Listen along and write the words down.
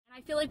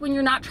I feel like when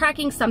you're not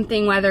tracking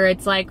something, whether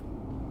it's like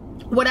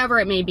whatever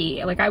it may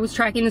be, like I was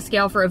tracking the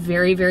scale for a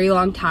very, very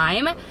long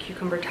time.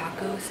 Cucumber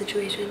taco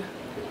situation.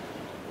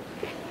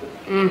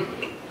 Really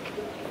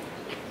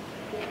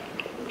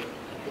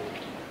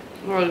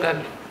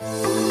good.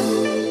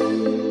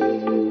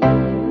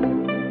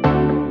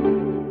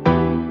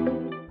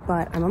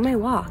 But I'm on my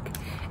walk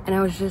and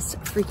I was just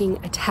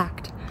freaking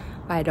attacked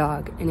by a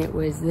dog, and it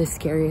was the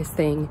scariest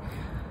thing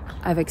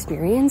I've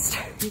experienced.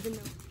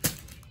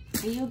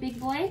 Are you a big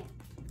boy?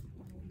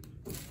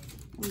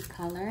 Are you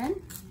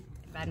coloring?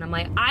 And I'm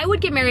like, I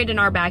would get married in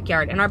our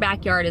backyard, and our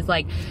backyard is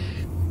like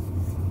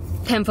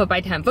 10 foot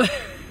by 10 foot.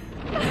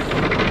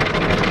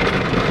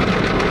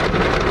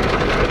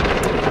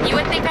 You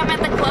would think I'm at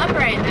the club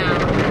right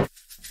now.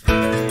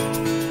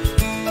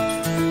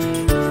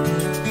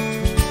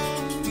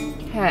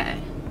 Okay.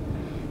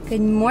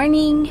 Good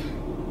morning.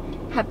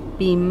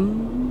 Happy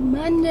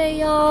Monday,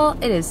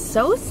 y'all. It is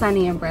so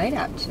sunny and bright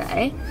out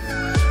today.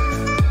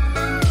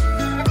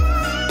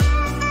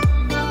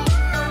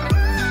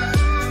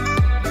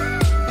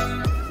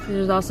 It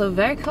is also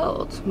very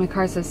cold. My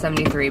car says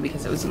 73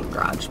 because it was in the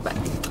garage, but I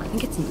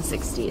think it's in the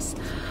 60s.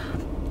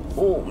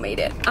 Oh, made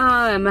it.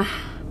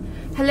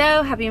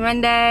 Hello, happy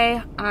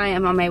Monday. I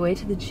am on my way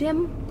to the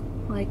gym,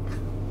 like,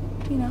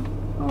 you know,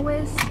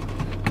 always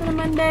on a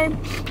Monday.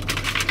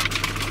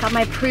 Got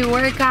my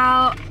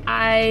pre-workout.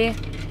 I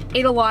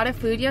ate a lot of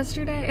food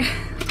yesterday.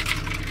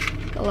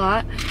 A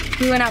lot.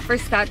 We went out for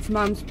Scott's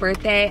mom's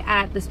birthday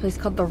at this place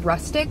called The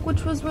Rustic,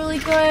 which was really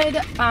good.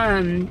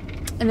 And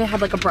they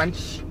had like a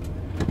brunch,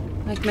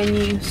 like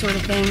menu sort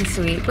of thing.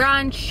 So we ate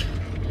brunch.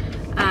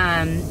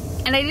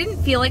 And I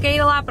didn't feel like I ate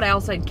a lot, but I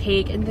also had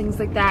cake and things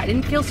like that. I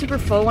didn't feel super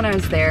full when I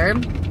was there.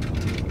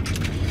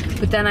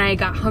 But then I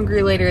got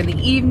hungry later in the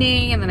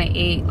evening, and then I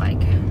ate like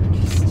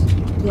just,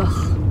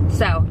 ugh.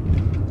 So,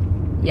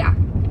 yeah.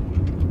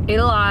 Ate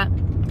a lot.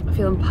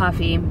 Feeling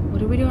puffy. What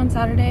did we do on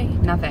Saturday?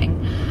 Nothing.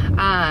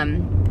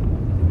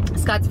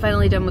 Scott's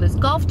finally done with his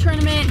golf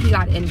tournament. He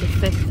got into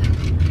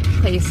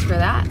 5th place for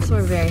that, so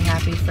we're very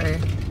happy for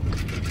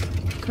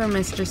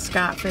Mr.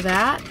 Scott for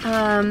that.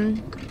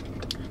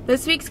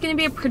 This week's gonna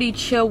be a pretty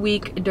chill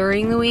week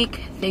during the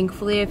week.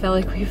 Thankfully, I feel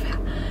like we've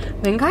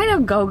been kind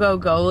of go, go,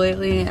 go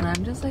lately, and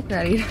I'm just like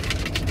ready to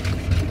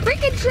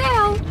freaking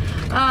chill.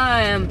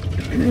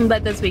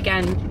 But this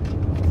weekend,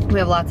 we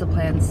have lots of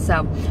plans,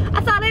 so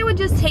I thought I would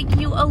just take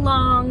you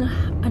along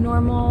a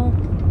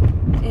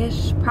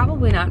normal-ish,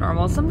 probably not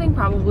normal, something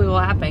probably will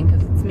happen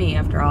because it's me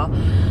after all,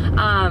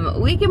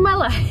 week in my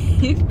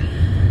life.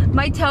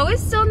 My toe is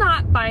still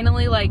not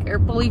finally like, or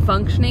fully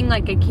functioning,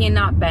 like I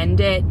cannot bend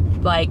it,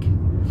 like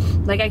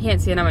I can't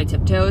stand on my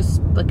tiptoes,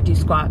 like do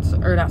squats,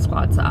 or not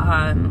squats,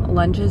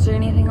 lunges or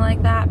anything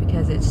like that,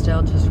 because it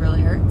still just really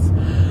hurts.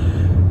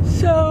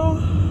 So,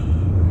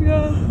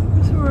 yeah,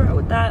 that's where we're at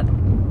with that.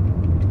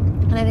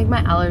 And I think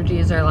my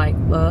allergies are like,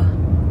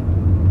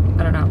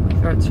 I don't know, my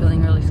throat's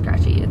feeling really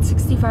scratchy. It's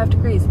 65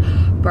 degrees.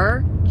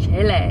 Burr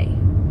Chile.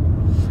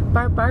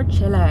 Burr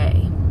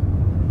Chile.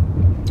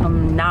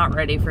 I'm not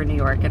ready for New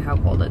York and how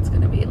cold it's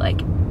gonna be,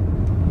 like,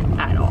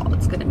 at all.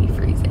 It's gonna be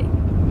freezing.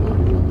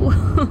 Ooh,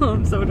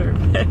 I'm so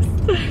nervous.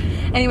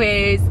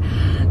 Anyways,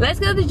 let's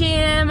go to the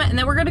gym, and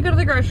then we're gonna go to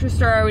the grocery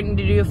store. We need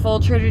to do a full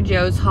Trader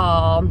Joe's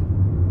haul.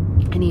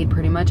 I need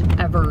pretty much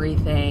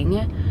everything.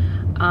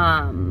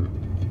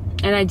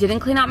 And I didn't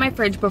clean out my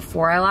fridge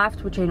before I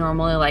left, which I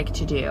normally like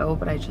to do,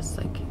 but I just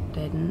like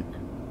didn't,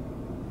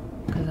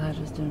 because I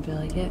just didn't feel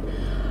like it.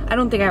 I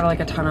don't think I have like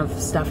a ton of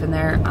stuff in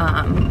there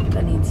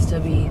that needs to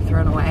be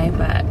thrown away,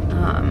 but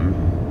I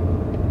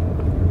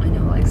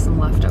know like some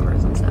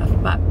leftovers and stuff.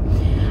 But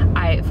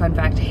I, fun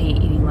fact, hate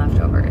eating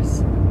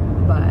leftovers,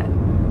 but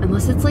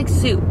unless it's like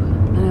soup,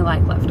 then I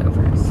like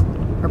leftovers,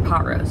 or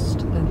pot roast,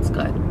 then it's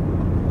good.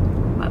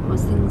 But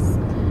most things,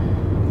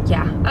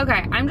 yeah.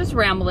 Okay, I'm just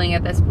rambling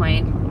at this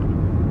point.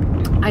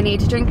 I need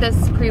to drink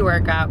this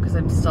pre-workout because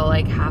I'm still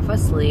like half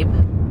asleep.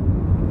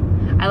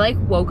 I like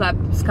woke up,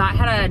 Scott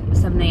had a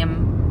 7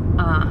 a.m.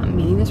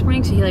 Meeting this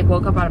morning, so he like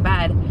woke up out of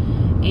bed,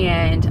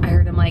 and I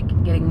heard him like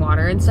getting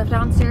water and stuff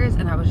downstairs,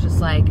 and I was just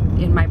like,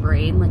 in my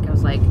brain, like I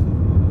was like,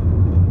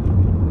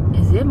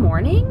 is it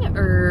morning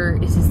or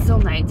is it still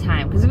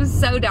nighttime? Because it was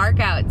so dark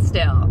out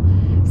still.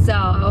 So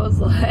I was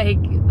like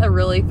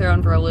really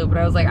thrown for a loop, but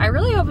I was like, I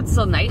really hope it's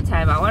still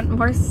nighttime. I want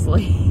more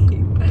sleep.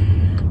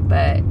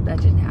 But that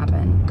didn't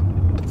happen.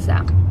 So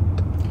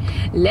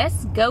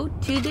let's go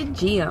to the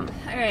gym.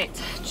 All right,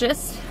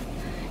 just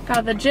got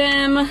to the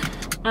gym.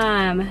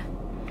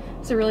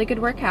 It's a really good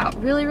workout,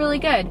 really, really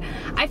good.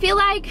 I feel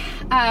like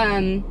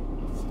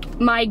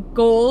my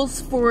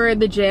goals for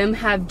the gym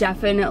have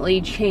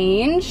definitely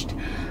changed.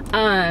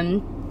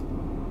 In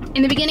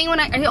the beginning,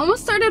 when I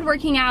almost started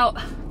working out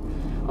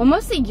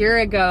almost a year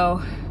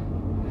ago.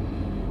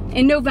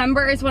 In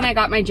November is when I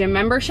got my gym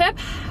membership.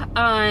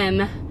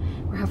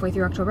 We're halfway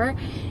through October.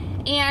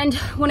 And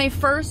when I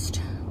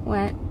first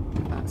went,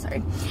 sorry.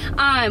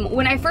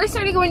 When I first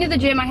started going to the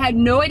gym, I had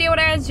no idea what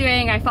I was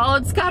doing. I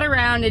followed Scott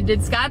around and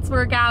did Scott's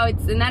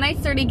workouts, and then I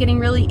started getting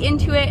really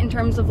into it in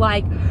terms of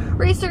like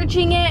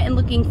researching it and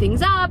looking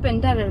things up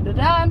and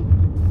da-da-da-da.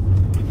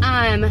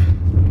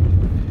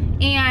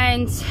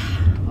 And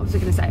what was I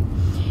gonna say?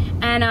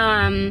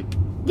 And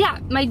yeah,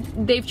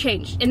 they've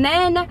changed. And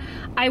then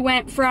I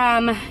went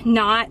from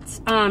not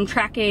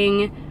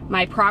tracking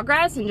my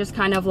progress and just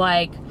kind of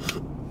like,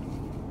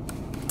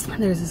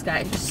 there's this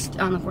guy just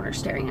on the corner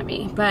staring at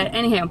me. But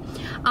anyhow,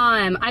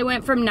 I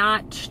went from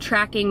not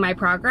tracking my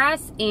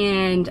progress,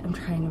 and I'm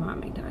trying to not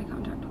make eye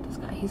contact with this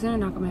guy. He's gonna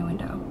knock on my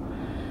window.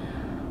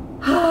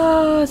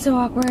 Oh, so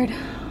awkward.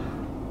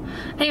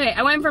 Anyway,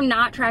 I went from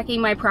not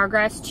tracking my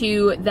progress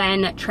to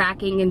then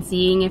tracking and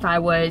seeing if I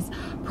was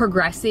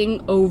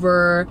progressing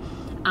over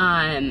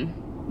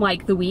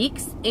like the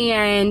weeks.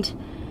 And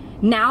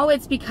now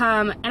it's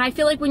become, and I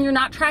feel like when you're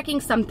not tracking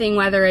something,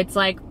 whether it's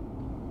like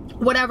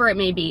whatever it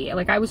may be,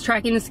 like I was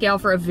tracking the scale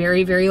for a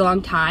very, very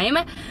long time.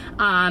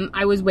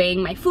 I was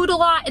weighing my food a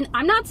lot, and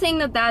I'm not saying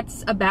that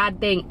that's a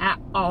bad thing at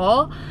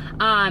all.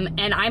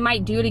 And I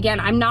might do it again.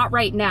 I'm not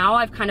right now.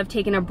 I've kind of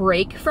taken a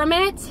break from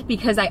it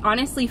because I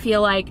honestly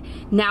feel like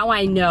now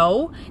I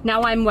know.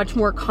 Now I'm much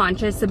more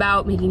conscious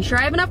about making sure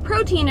I have enough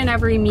protein in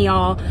every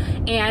meal.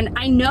 And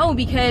I know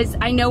because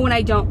I know when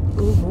I don't,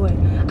 oh boy,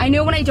 I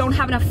know when I don't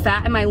have enough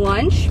fat in my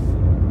lunch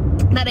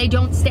that I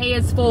don't stay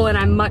as full and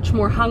I'm much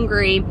more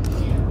hungry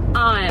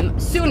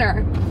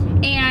sooner,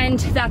 and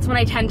that's when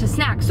I tend to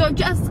snack. So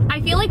I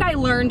feel like I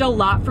learned a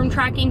lot from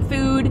tracking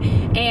food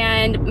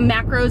and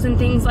macros and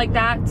things like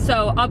that,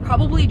 so I'll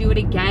probably do it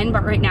again,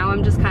 but right now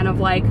I'm just kind of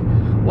like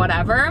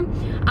whatever.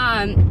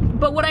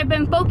 But what I've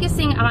been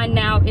focusing on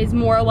now is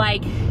more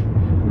like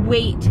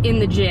weight in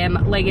the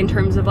gym, like in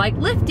terms of like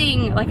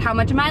lifting, like how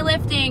much am I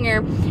lifting,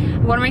 or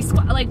what am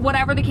I like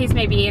whatever the case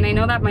may be. And I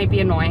know that might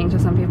be annoying to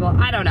some people,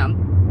 I don't know,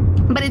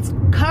 but it's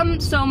come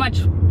so much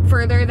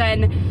further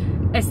than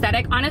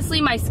aesthetic. Honestly,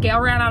 my scale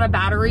ran out of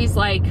batteries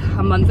like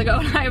a month ago,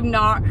 and I have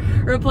not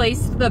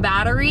replaced the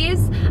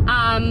batteries.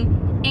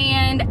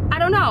 And I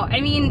don't know,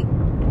 I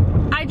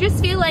mean, I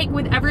just feel like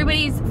with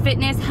everybody's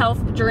fitness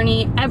health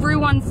journey,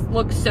 everyone's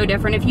looks so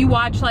different. If you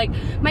watch like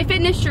my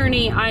fitness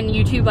journey on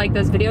YouTube, like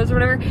those videos or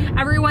whatever,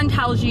 everyone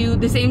tells you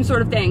the same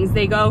sort of things.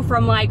 They go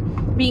from like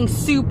being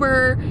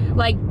super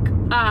like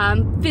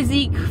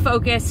physique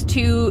focused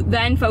to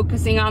then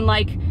focusing on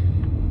like,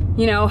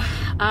 you know,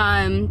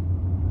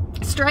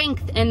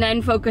 strength, and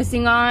then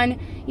focusing on,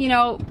 you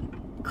know,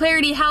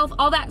 clarity, health,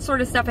 all that sort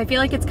of stuff. I feel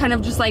like it's kind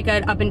of just like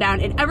an up and down,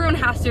 and everyone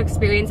has to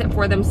experience it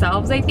for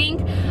themselves, I think.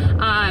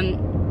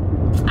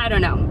 I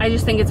don't know, I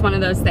just think it's one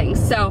of those things.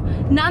 So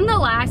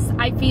nonetheless,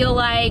 I feel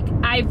like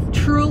I've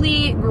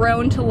truly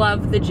grown to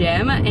love the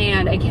gym,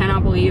 and I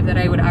cannot believe that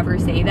I would ever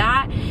say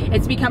that.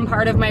 It's become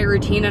part of my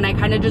routine, and I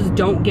kind of just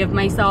don't give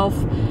myself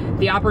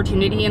the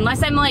opportunity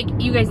unless I'm like,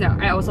 you guys know,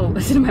 I also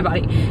listen to my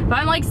body. If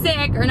I'm like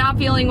sick or not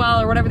feeling well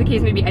or whatever the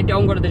case may be, I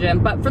don't go to the gym.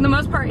 But for the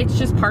most part, it's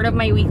just part of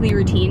my weekly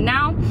routine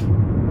now.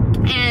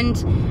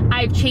 And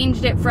I've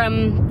changed it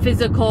from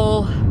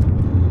physical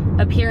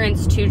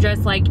appearance to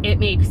just like, it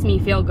makes me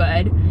feel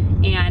good.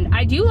 And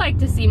I do like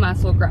to see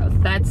muscle growth.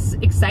 That's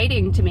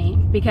exciting to me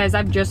because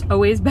I've just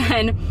always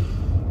been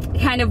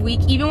kind of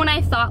weak. Even when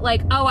I thought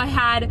like, oh, I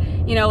had,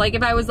 you know, like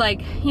if I was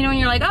like, you know, when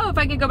you're like, oh, if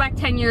I could go back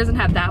 10 years and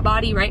have that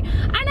body, right?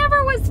 I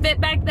never was fit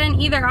back then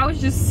either. I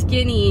was just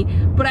skinny,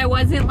 but I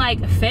wasn't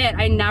like fit.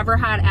 I never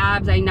had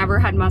abs. I never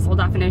had muscle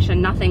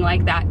definition, nothing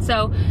like that.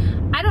 So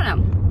I don't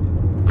know.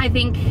 I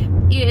think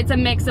it's a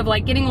mix of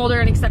like getting older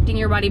and accepting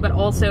your body, but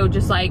also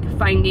just like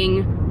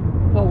finding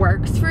what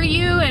works for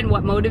you and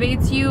what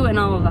motivates you and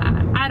all of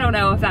that. I don't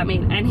know if that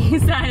made any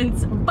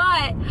sense,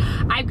 but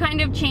I've kind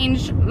of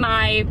changed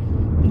my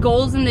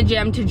goals in the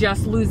gym to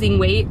just losing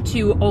weight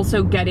to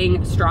also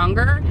getting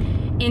stronger.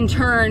 In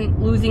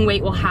turn, losing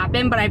weight will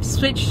happen, but I've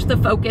switched the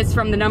focus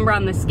from the number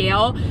on the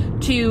scale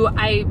to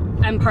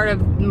I'm part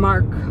of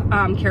Mark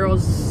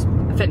Carroll's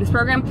fitness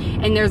program,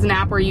 and there's an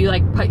app where you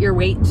like put your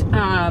weight,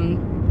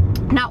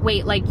 not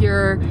weight, like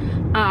your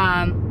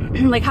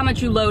like how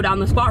much you load on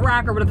the squat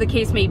rack or whatever the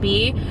case may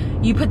be,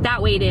 you put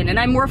that weight in, and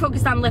I'm more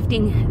focused on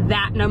lifting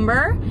that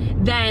number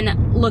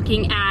than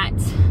looking at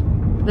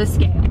the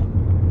scale.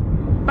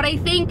 But I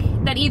think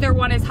that either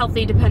one is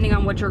healthy depending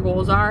on what your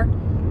goals are.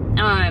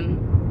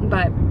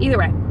 But either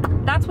way,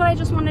 that's what I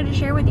just wanted to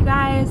share with you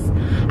guys.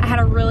 I had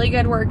a really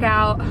good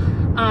workout,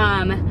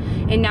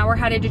 and now we're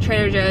headed to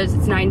Trader Joe's.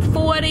 It's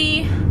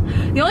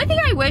 9:40. The only thing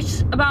I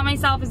wish about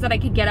myself is that I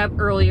could get up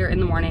earlier in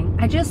the morning.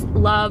 I just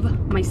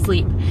love my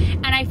sleep,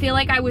 and I feel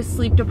like I was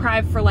sleep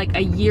deprived for like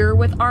a year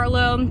with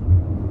Arlo,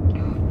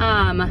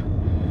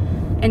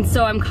 and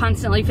so I'm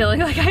constantly feeling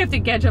like I have to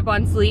catch up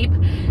on sleep.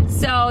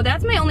 So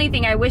that's my only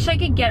thing. I wish I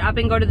could get up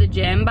and go to the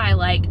gym by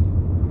like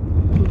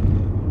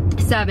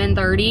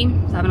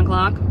 7:30, 7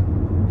 o'clock.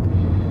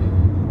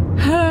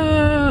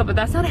 But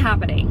that's not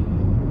happening.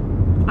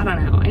 I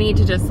don't know. I need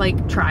to just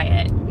like try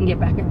it and get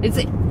back.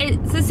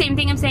 It's the same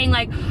thing I'm saying,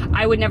 like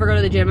I would never go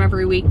to the gym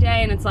every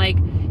weekday, and it's like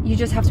you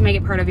just have to make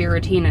it part of your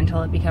routine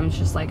until it becomes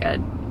just like a,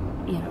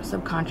 you know,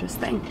 subconscious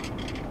thing.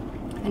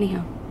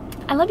 Anyhow,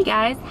 I love you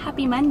guys.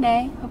 Happy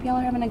Monday. Hope y'all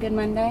are having a good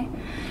Monday.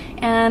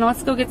 And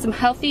let's go get some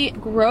healthy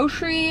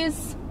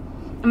groceries.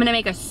 I'm gonna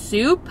make a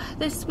soup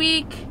this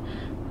week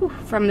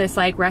from this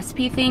like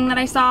recipe thing that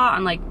I saw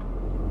on like,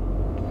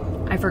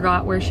 I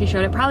forgot where she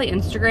showed it, probably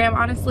Instagram,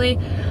 honestly.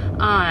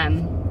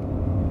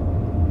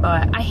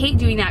 But I hate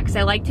doing that because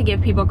I like to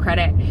give people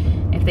credit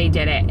if they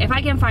did it. If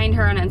I can find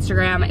her on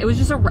Instagram, it was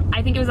just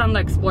I think it was on the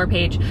Explore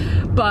page,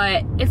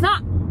 but it's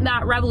not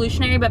that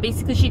revolutionary, but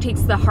basically she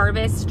takes the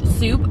Harvest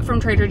soup from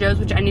Trader Joe's,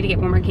 which I need to get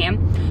one more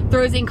can,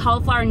 throws in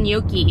cauliflower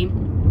gnocchi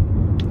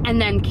and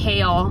then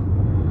kale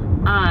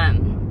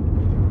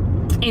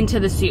into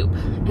the soup,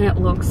 and it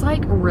looks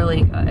like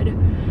really good.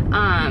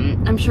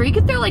 I'm sure you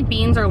could throw like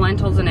beans or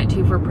lentils in it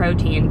too for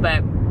protein,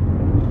 but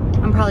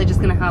I'm probably just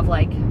gonna have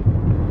like, I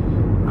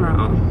don't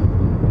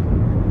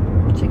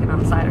know, chicken on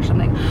the side or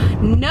something.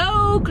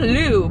 No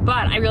clue,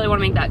 but I really want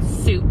to make that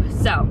soup.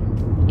 So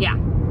yeah,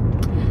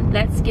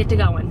 let's get to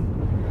going.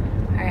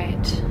 All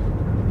right,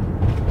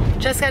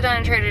 just got done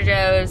at Trader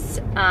Joe's.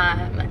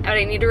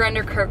 I need to run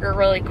to Kroger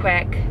really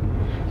quick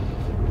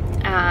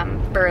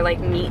for like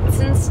meats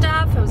and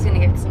stuff. I was gonna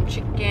get some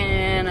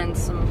chicken and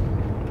some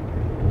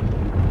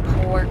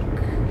pork.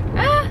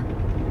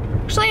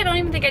 Actually, I don't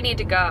even think I need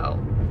to go.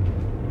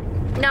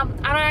 No,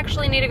 I don't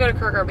actually need to go to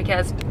Kroger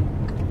because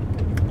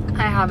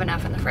I have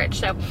enough in the fridge.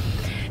 So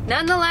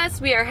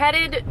nonetheless, we are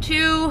headed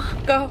to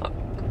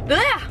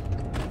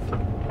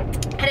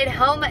headed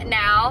home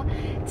now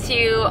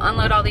to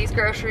unload all these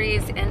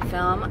groceries and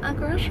film a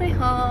grocery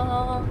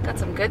haul. Got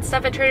some good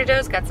stuff at Trader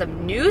Joe's, got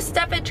some new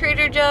stuff at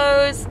Trader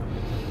Joe's.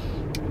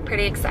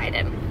 Pretty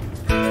excited.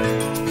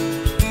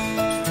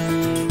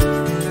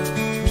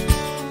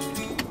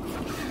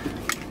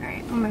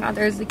 Alright, oh my god,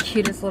 there's the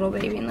cutest little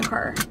baby in the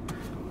car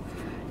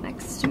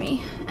next to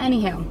me.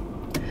 Anyhow,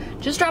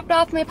 just dropped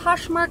off my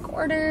Poshmark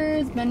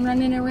orders. Been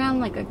running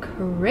around like a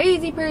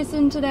crazy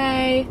person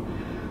today.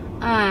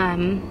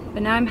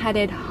 But now I'm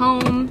headed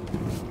home.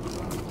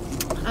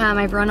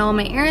 I've run all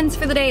my errands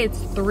for the day. It's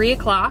 3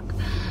 o'clock.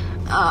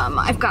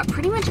 I've got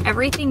pretty much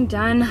everything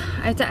done.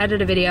 I have to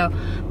edit a video,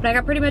 but I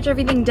got pretty much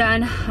everything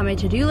done on my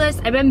to-do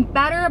list. I've been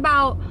better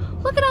about,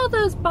 look at all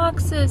those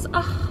boxes.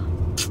 Oh,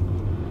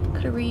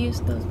 could have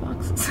reused those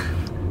boxes.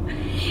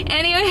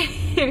 Anyway,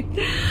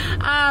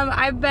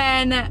 I've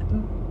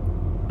been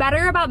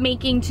better about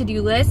making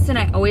to-do lists, and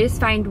I always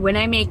find when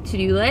I make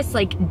to-do lists,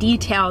 like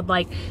detailed,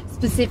 like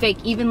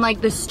specific, even like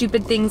the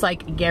stupid things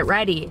like get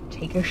ready,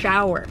 take a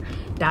shower,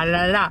 da da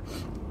da da.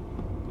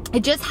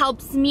 It just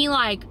helps me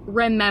like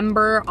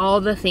remember all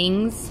the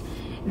things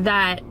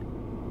that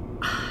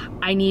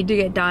I need to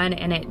get done,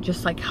 and it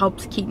just like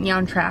helps keep me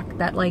on track,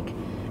 that like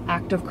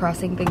act of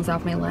crossing things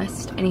off my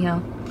list.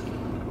 Anyhow,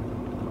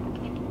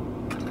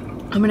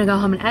 I'm gonna go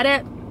home and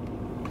edit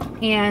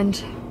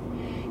and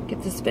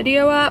get this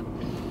video up,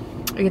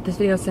 or get this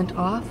video sent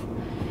off,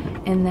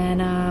 and then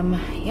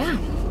yeah,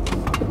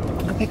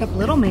 I'll pick up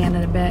little man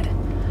in a bit.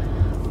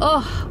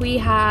 Oh,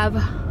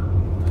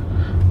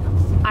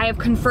 I have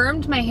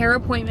confirmed my hair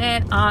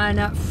appointment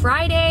on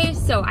Friday.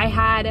 So I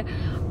had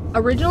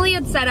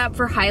originally set up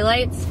for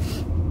highlights,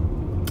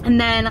 and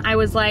then I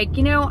was like,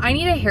 you know, I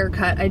need a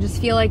haircut. I just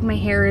feel like my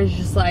hair is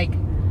just like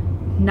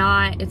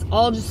not, it's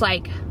all just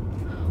like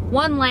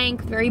one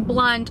length, very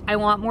blunt. I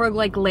want more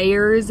like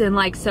layers, and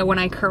like, so when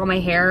I curl my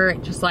hair,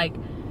 it just like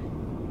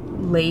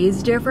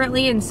lays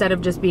differently instead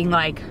of just being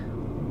like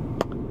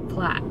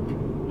flat,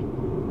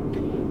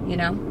 you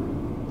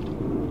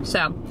know?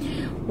 So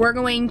we're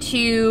going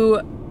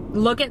to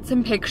look at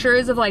some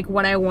pictures of like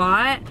what I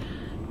want,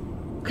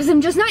 because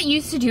I'm just not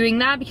used to doing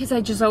that, because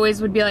I just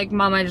always would be like,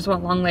 Mom, I just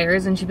want long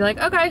layers, and she'd be like,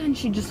 okay, and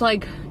she'd just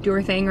like do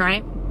her thing,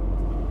 right?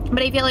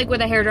 But I feel like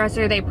with a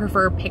hairdresser, they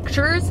prefer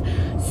pictures.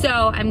 So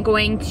I'm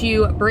going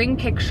to bring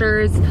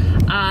pictures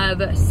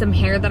of some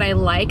hair that I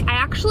like.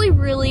 I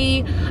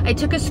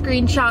took a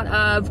screenshot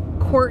of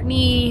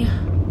Courtney,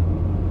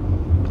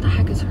 what the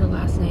heck is her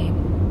last name?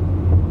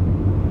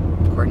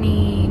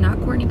 Courtney, not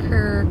Courtney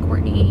Kerr,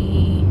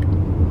 Courtney,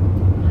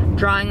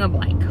 drawing a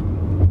blank.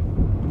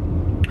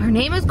 Her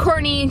name is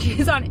Courtney, and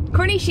she's on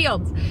Courtney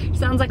Shields. She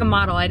sounds like a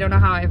model. I don't know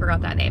how I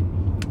forgot that name.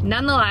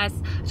 Nonetheless,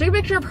 I took a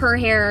picture of her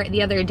hair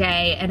the other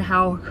day and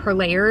how her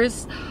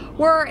layers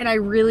were, and I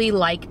really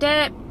liked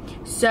it.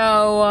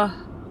 So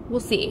we'll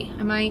see.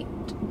 I might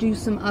do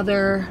some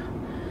other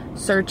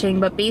searching,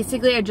 but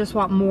basically I just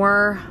want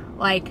more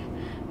like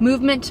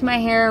movement to my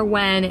hair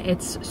when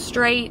it's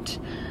straight,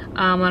 when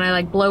I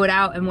like blow it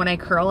out and when I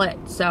curl it.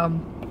 So,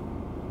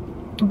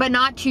 but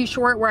not too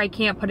short where I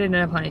can't put it in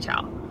a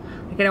ponytail.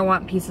 Like I don't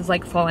want pieces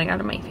like falling out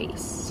of my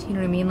face. You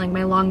know what I mean? Like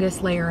my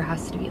longest layer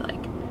has to be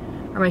like,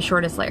 or my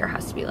shortest layer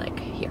has to be like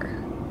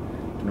here,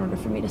 in order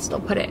for me to still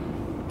put it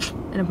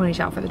in a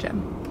ponytail for the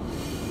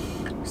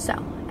gym. So,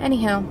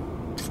 anyhow,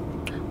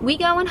 we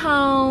going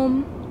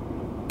home.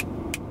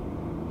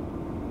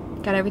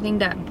 Got everything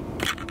done.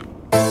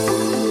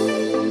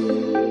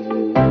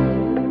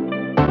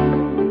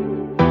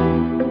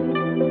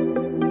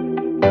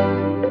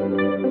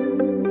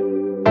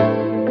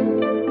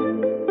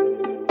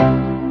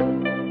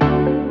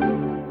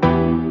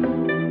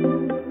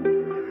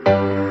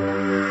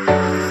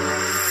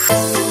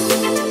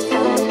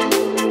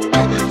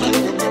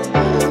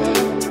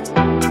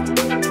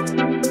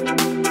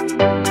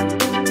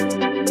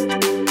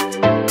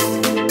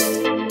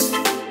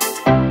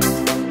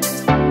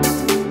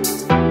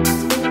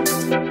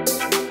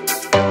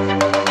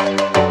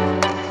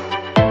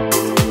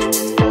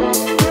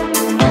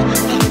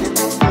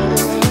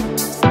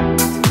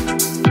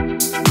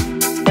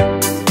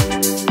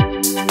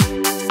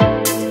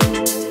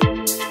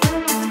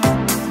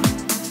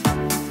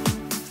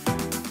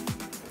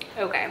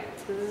 Okay,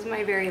 so this is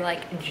my very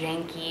like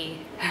janky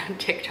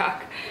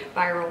TikTok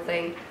viral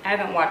thing. I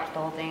haven't watched the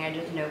whole thing. I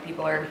just know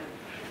people are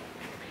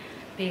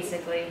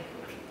basically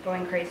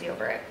going crazy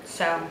over it.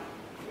 So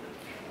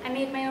I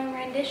made my own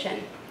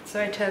rendition.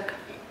 So I took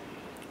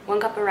 1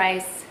 cup of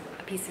rice,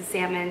 a piece of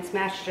salmon,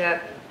 smashed it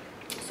up,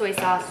 soy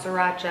sauce,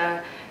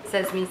 sriracha,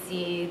 sesame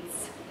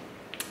seeds,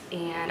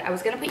 and I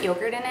was gonna put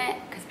yogurt in it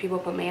because people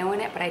put mayo in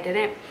it, but I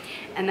didn't.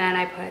 And then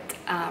I put,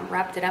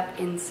 wrapped it up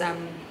in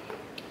some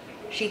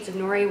sheets of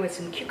nori with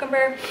some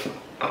cucumber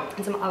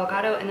and some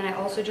avocado. And then I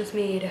also just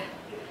made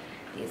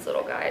these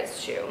little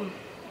guys too.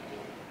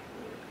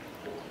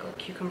 Like a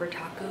cucumber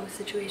taco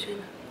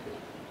situation.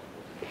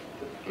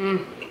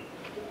 Really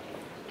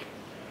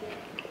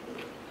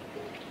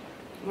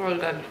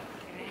good.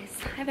 Guys,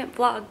 I haven't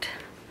vlogged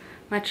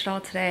much at all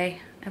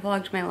today. I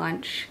vlogged my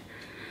lunch,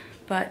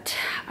 but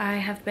I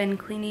have been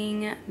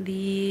cleaning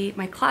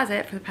my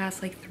closet for the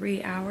past like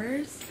 3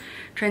 hours,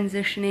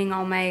 transitioning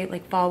all my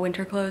like fall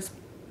winter clothes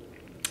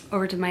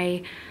over to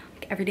my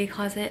everyday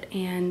closet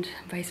and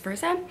vice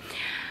versa.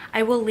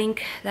 I will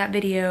link that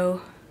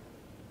video.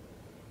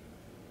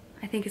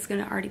 I think it's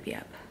gonna already be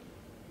up.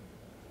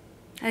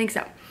 I think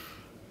so.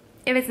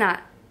 If it's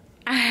not,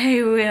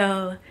 I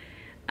will,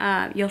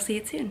 you'll see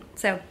it soon.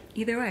 So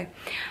either way,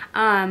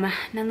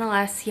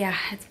 nonetheless, yeah,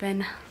 it's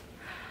been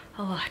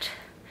a lot.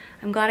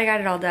 I'm glad I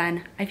got it all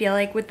done. I feel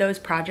like with those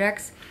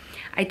projects,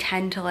 I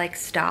tend to like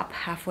stop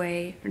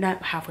halfway,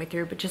 not halfway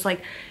through, but just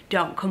like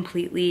don't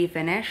completely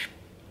finish.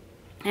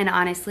 And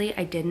honestly,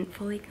 I didn't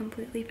fully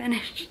completely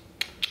finish.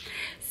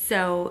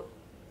 So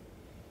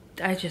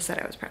I just said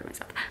I was proud of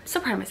myself. I'm so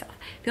proud of myself.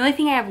 The only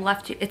thing I have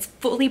left to, it's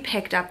fully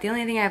picked up. The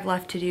only thing I have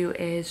left to do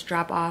is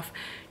drop off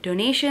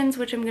donations,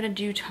 which I'm gonna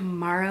do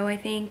tomorrow, I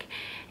think,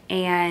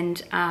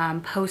 and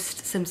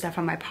post some stuff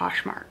on my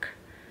Poshmark,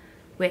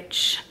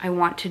 which I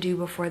want to do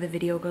before the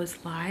video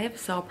goes live.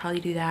 So I'll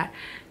probably do that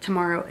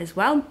tomorrow as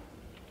well.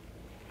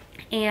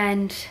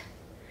 And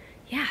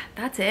yeah,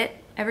 that's it.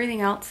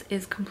 Everything else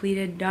is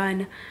completed,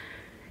 done,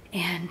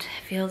 and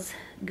feels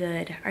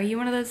good. Are you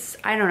one of those?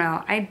 I don't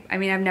know. I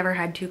mean, I've never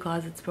had 2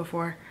 closets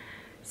before,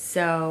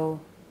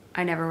 so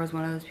I never was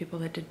one of those people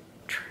that did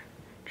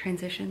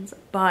transitions,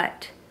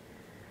 but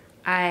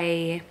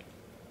I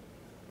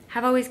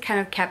have always kind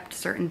of kept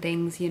certain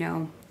things, you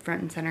know,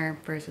 front and center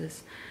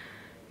versus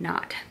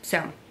not.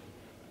 So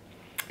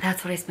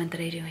that's what I spent the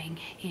day doing,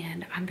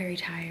 and I'm very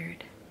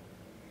tired,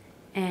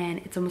 and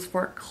it's almost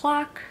 4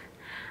 o'clock.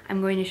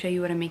 I'm going to show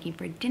you what I'm making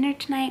for dinner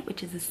tonight,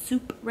 which is a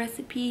soup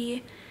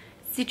recipe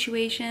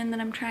situation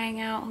that I'm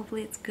trying out.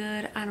 Hopefully it's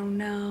good. I don't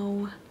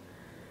know.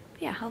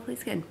 But yeah, hopefully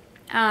it's good.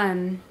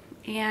 And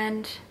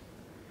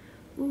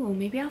ooh,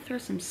 maybe I'll throw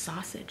some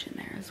sausage in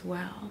there as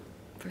well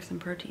for some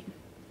protein.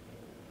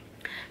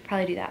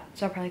 Probably do that.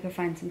 So I'll probably go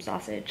find some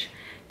sausage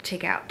to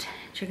take out,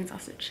 chicken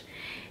sausage.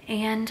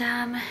 And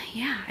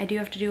yeah, I do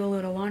have to do a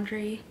load of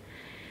laundry,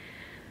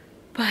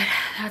 but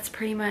that's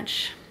pretty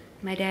much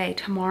my day.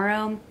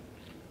 Tomorrow,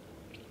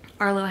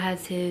 Arlo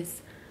has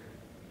his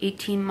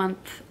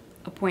 18-month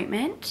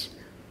appointment,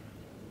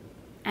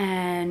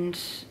 and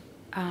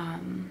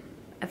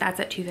that's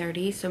at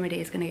 2:30, so my day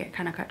is gonna get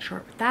kind of cut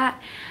short with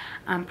that.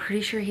 I'm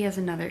pretty sure he has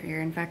another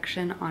ear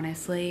infection,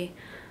 honestly.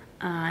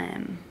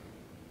 Yeah,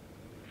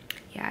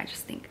 I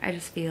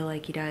just feel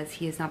like he does.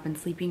 He has not been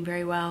sleeping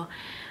very well.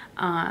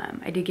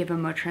 I did give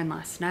him Motrin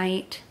last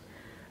night,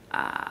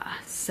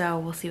 so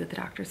we'll see what the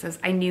doctor says.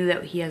 I knew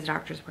that he has a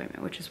doctor's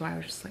appointment, which is why I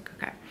was just like,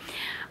 okay.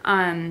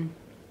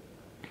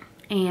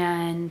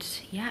 And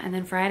yeah, and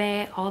then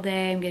Friday all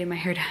day I'm getting my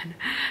hair done,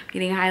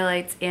 getting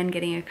highlights and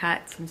getting a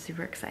cut, so I'm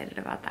super excited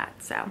about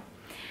that. So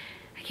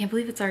I can't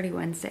believe it's already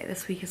Wednesday.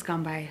 This week has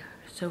gone by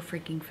so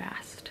freaking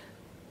fast.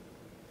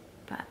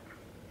 But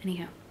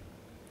anyhow,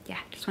 yeah,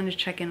 just wanted to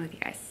check in with you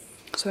guys.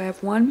 So I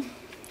have one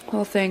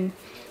whole thing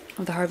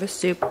of the harvest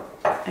soup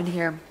in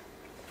here,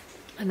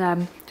 and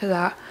then to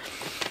that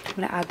I'm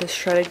gonna add this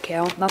shredded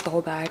kale, not the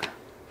whole bag.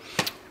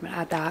 I'm gonna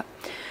add that.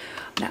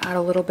 I'm gonna add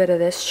a little bit of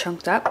this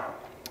chunked up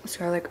this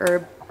garlic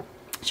herb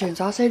chicken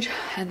sausage,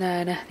 and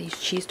then these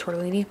cheese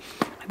tortellini.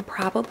 I'm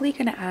probably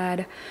gonna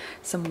add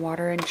some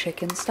water and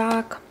chicken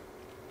stock,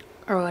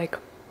 or like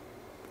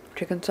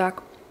chicken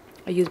stock.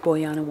 I use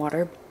bouillon and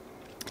water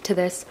to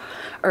this,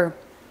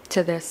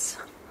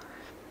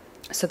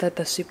 so that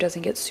the soup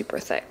doesn't get super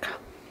thick.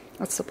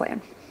 That's the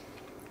plan.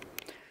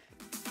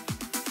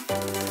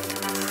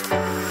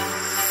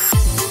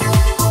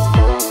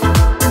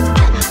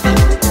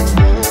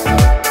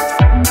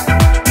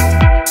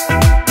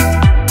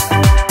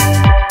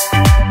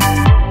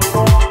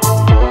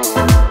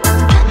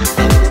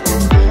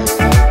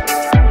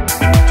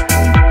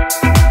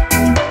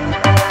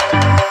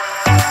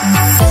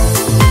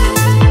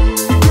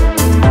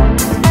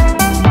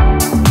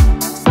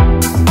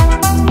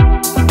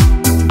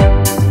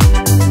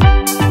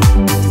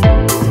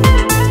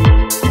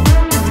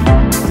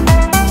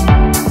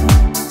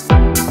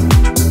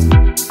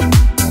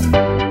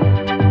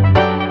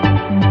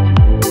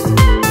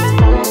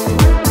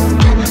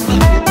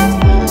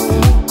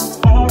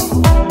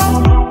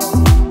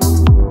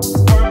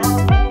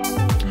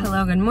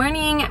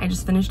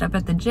 just finished up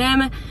at the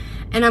gym,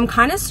 and I'm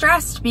kind of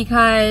stressed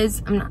because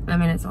it's not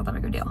that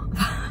big of a deal.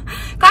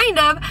 Kind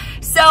of.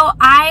 So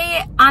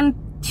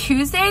on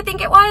Tuesday, I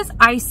think it was,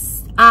 I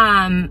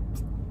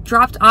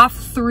dropped off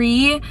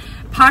 3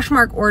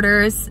 Poshmark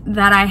orders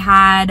that I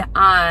had,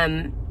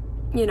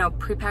 you know,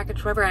 prepackaged,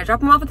 whatever. I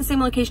dropped them off at the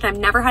same location. I've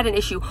never had an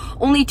issue.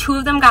 Only 2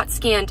 of them got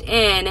scanned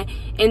in,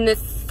 and the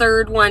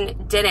 3rd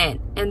one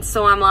didn't. And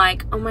so I'm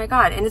like, oh my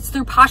God. And it's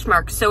through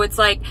Poshmark. So it's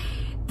like,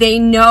 they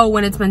know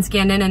when it's been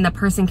scanned in and the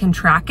person can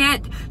track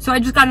it. So I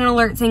just got an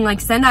alert saying like,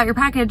 send out your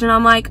package. And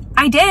I'm like,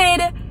 I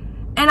did.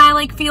 And I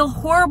like feel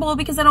horrible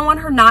because I don't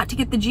want her not to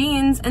get the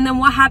jeans. And then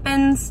what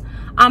happens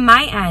on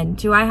my end?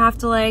 Do I have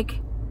to like,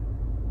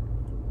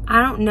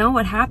 I don't know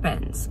what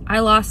happens. I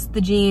lost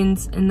the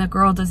jeans and the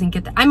girl doesn't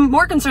get I'm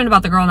more concerned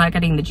about the girl not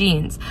getting the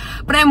jeans.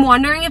 But I'm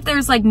wondering if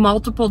there's like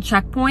multiple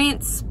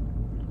checkpoints.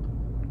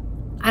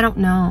 I don't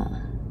know.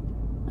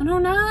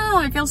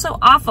 I feel so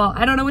awful.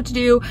 I don't know what to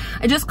do.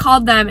 I just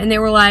called them and they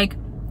were like,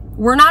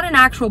 we're not an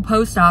actual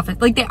post office.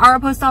 Like, they are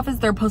a post office,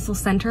 they're a postal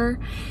center.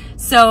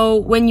 So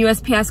when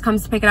USPS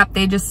comes to pick it up,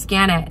 they just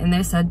scan it. And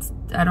they said,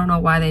 I don't know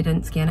why they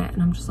didn't scan it.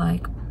 And I'm just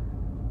like,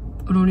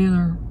 I don't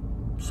either.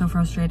 So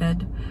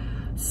frustrated.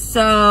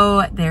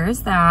 So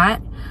there's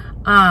that.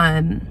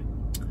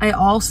 I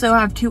also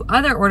have 2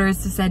 other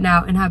orders to send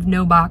out and have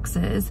no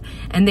boxes,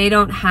 and they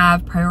don't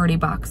have priority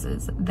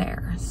boxes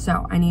there.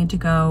 So I need to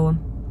go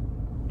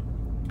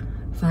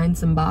find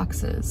some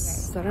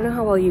boxes. Okay, so I don't know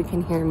how well you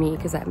can hear me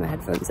because I have my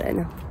headphones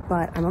in,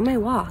 but I'm on my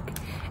walk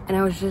and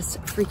I was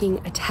just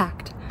freaking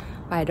attacked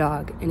by a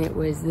dog, and it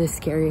was the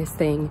scariest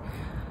thing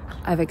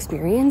I've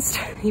experienced.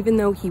 Even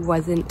though he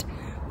wasn't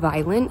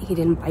violent, he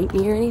didn't bite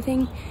me or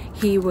anything,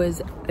 he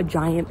was a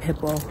giant pit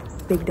bull,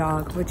 big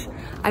dog, which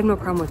I have no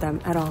problem with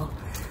them at all.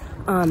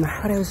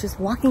 But I was just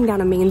walking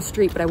down a main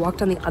street, but I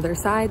walked on the other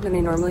side than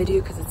I normally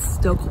do because it's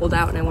still cold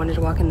out and I wanted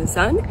to walk in the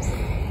sun.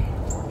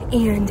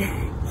 And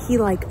he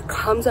like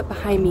comes up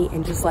behind me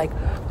and just like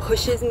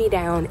pushes me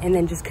down and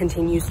then just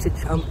continues to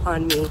jump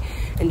on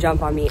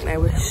me. And I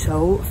was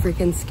so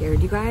freaking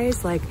scared, you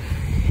guys. Like,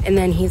 and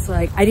then he's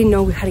like, I didn't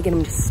know how to get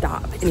him to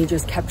stop, and he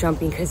just kept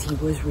jumping because he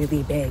was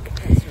really big.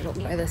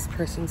 By this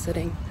person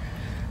sitting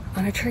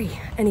on a tree.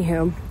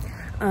 Anywho,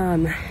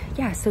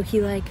 yeah, so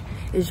he like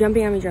is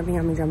jumping on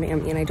me,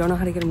 and I don't know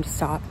how to get him to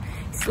stop.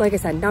 Like I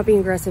said, not being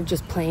aggressive,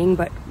 just playing,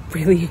 but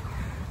really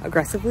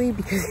aggressively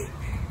because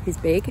he's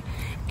big.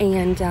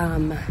 And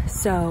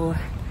so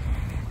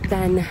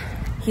then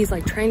he's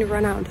like trying to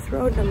run out into the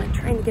road, and I'm like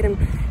trying to get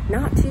him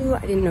not to.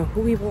 I didn't know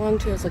who he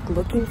belonged to. I was like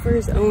looking for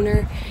his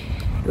owner.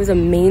 It was a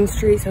main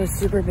street, so it was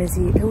super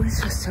busy. It was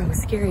just so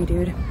scary,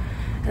 dude.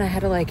 And I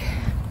had to like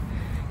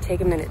take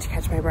a minute to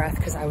catch my breath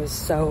because I was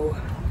so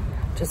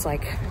just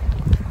like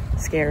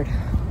scared.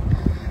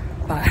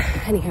 But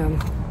anyhow,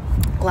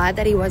 I'm glad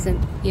that he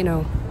wasn't, you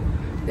know,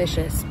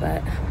 vicious,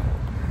 but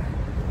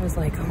I was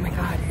like, oh my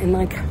God. And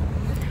like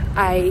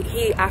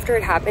after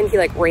it happened, he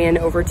like ran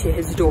over to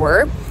his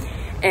door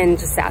and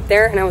just sat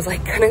there, and I was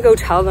like gonna go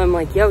tell them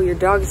like, yo, your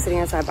dog is sitting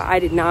outside, but I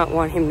did not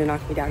want him to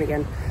knock me down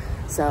again.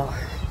 So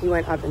he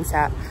went up and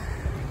sat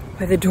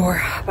by the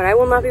door, but I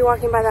will not be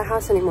walking by that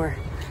house anymore,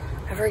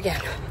 ever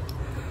again.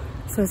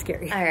 So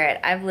scary. All right,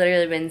 I've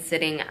literally been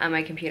sitting on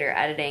my computer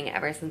editing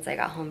ever since I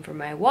got home from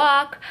my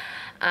walk.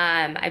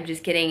 I'm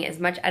just getting as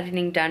much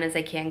editing done as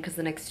I can because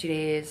the next 2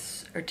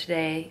 days, or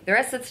today, the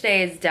rest of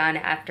today is done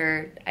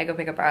after I go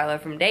pick up Arlo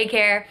from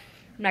daycare.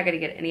 I'm not gonna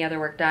get any other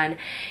work done.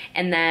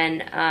 And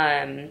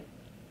then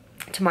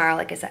tomorrow,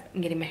 like I said, I'm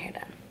getting my hair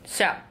done.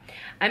 So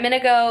I'm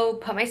gonna go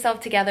put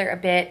myself together a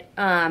bit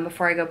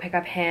before I go pick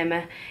up him,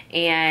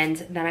 and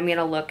then I'm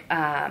gonna look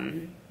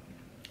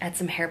at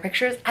some hair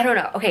pictures. I don't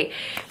know. Okay,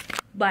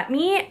 let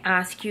me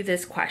ask you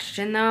this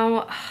question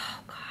though. Oh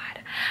God,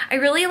 I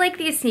really like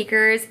these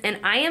sneakers, and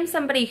I am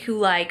somebody who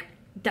like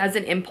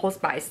doesn't impulse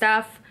buy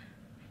stuff.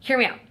 Hear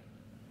me out.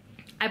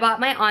 I bought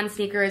my On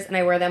sneakers and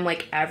I wear them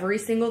like every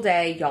single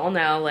day. Y'all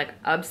know, like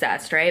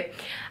obsessed, right?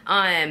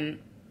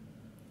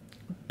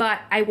 But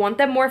I want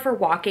them more for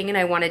walking, and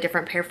I want a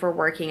different pair for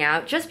working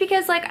out, just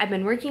because like I've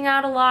been working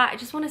out a lot. I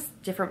just want a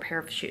different pair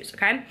of shoes,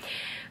 okay?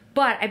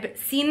 But I've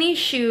seen these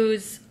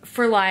shoes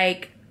for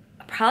like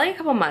probably a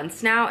couple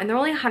months now, and they're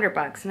only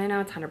 $100, and I know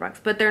it's $100,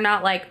 but they're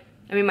not like,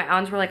 I mean, my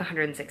Ons were like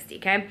 160,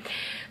 okay?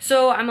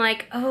 So I'm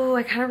like, oh,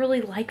 I kind of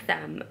really like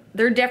them.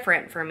 They're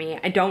different for me.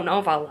 I don't know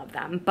if I'll love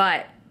them,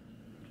 but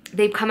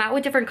they've come out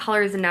with different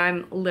colors, and now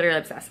I'm literally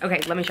obsessed. Okay,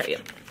 let me show you.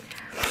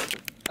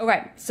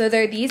 Okay, so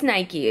they're these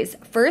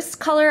Nikes. First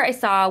color I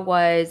saw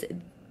was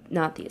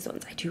not these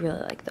ones. I do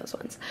really like those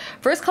ones.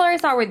 First color I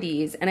saw were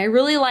these, and I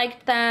really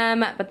liked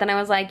them, but then I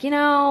was like, you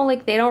know,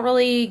 like they don't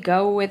really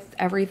go with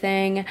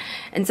everything.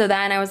 And so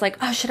then I was like,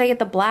 oh, should I get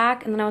the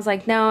black? And then I was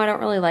like, no, I don't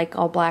really like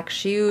all black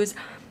shoes.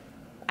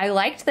 I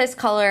liked this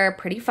color,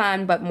 pretty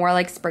fun, but more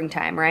like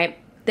springtime, right?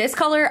 This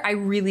color I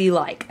really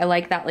like. I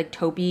like that like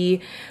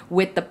taupey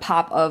with the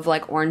pop of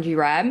like orangey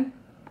red.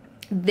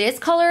 This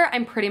color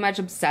I'm pretty much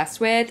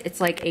obsessed with.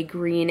 It's like a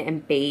green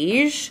and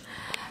beige,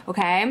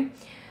 okay?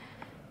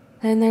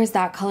 Then there's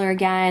that color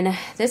again.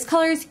 This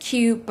color is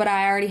cute, but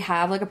I already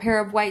have like a pair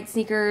of white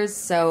sneakers,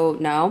 so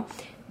no.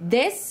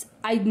 This,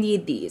 I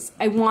need these.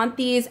 I want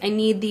these, I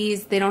need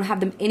these. They don't have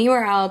them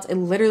anywhere else. I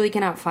literally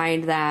cannot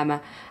find them.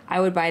 I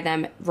would buy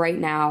them right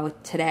now,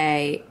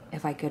 today,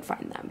 if I could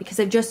find them, because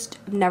I've just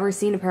never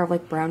seen a pair of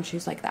like brown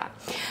shoes like that.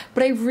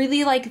 But I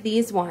really like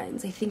these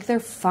ones. I think they're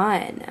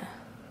fun.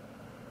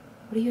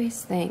 What do you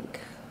guys think?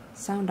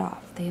 Sound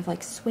off. They have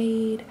like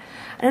suede.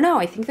 I don't know.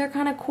 I think they're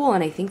kind of cool,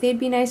 and I think they'd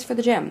be nice for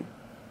the gym.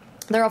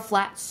 They're a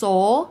flat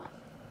sole,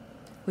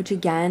 which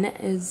again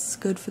is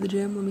good for the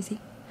gym. Let me see.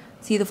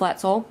 See the flat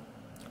sole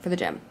for the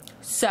gym.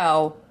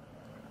 So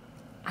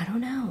I don't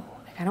know.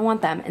 I kind of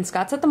want them. And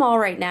Scott's at the mall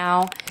right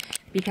now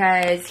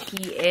because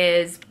he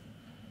is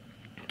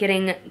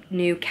getting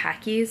new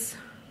khakis.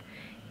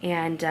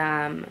 And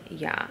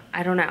yeah,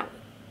 I don't know.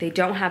 They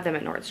don't have them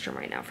at Nordstrom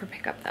right now for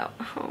pickup though.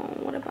 Oh,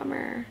 what a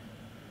bummer.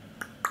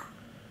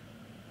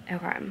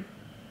 Okay.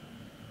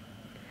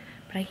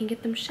 But I can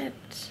get them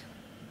shipped.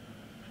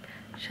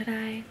 Should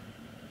I?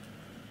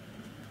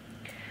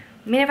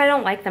 I mean, if I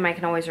don't like them, I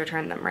can always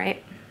return them,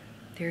 right?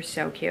 They're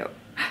so cute.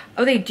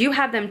 Oh, they do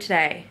have them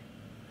today.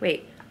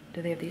 Wait,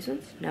 do they have these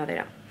ones? No, they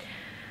don't.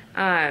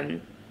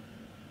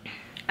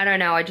 I don't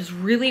know. I just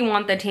really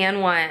want the tan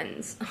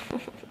ones.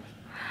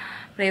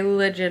 But I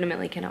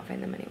legitimately cannot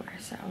find them anywhere,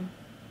 so.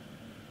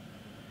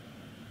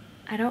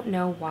 I don't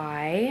know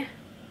why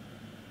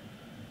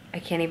I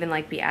can't even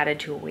like be added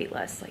to a wait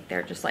list. Like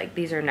they're just like,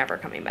 these are never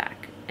coming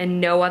back. And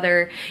no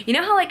other, you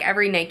know how like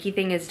every Nike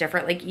thing is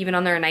different? Like even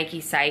on their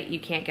Nike site, you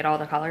can't get all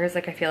the colors.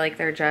 Like I feel like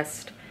they're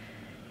just,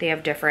 they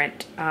have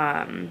different,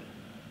 I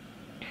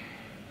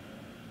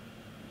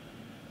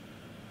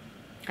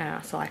don't know,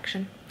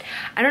 selection.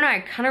 I don't know, I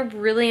kind of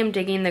really am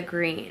digging the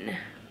green.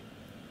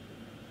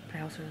 But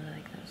I also really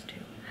like those too.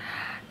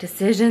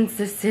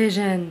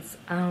 Decisions.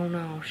 I don't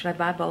know, should I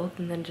buy both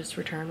and then just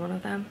return one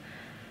of them?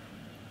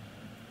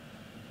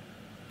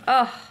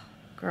 Oh,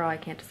 girl, I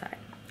can't decide.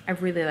 I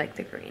really like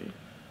the green.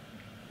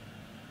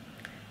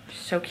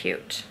 So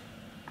cute.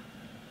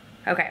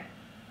 Okay,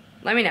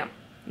 let me know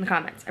in the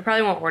comments. I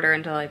probably won't order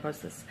until I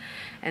post this,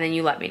 and then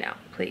you let me know,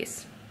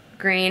 please.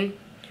 Green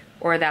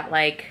or that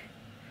like,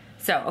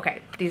 so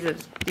okay, these are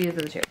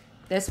the two.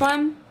 This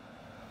one,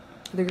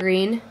 the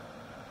green.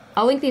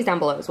 I'll link these down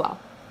below as well.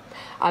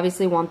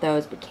 Obviously want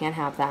those, but can't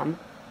have them.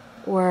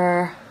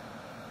 Or,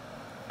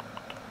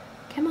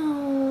 come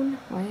on.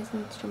 Why is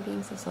Nordstrom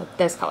being so slow?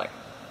 This color.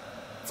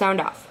 Sound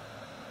off.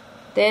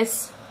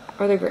 This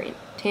or the green.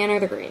 Tan or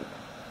the green.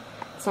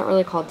 It's not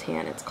really called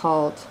tan. It's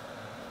called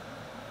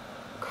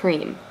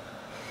cream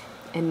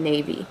and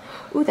navy.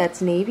 Ooh,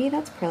 that's navy.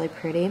 That's really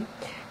pretty.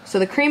 So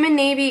the cream and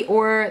navy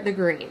or the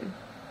green.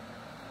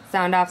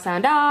 Sound off,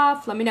 sound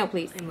off. Let me know,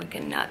 please. I'm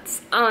looking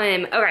nuts.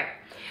 Okay.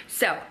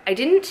 So I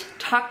didn't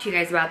talk to you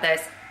guys about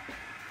this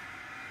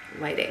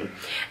lighting,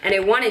 and I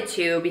wanted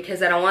to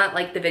because I don't want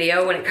like the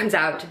video when it comes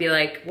out to be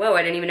like, whoa,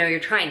 I didn't even know you're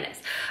trying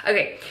this.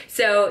 Okay,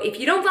 so if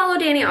you don't follow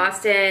Dani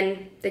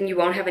Austin, then you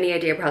won't have any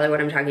idea probably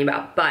what I'm talking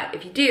about, but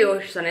if you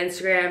do, she's on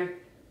Instagram,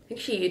 I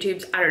think she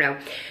YouTubes, I don't know.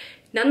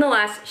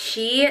 Nonetheless,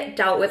 she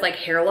dealt with like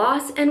hair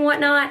loss and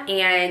whatnot,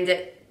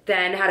 and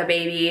then had a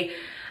baby.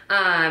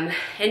 And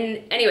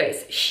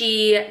anyways,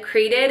 she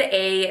created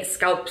a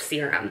scalp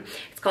serum.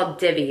 It's called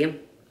Divi.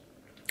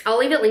 I'll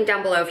leave it linked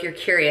down below if you're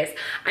curious.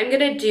 I'm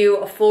gonna do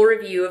a full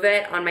review of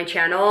it on my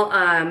channel.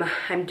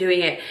 I'm doing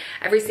it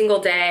every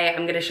single day.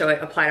 I'm gonna show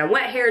it applied on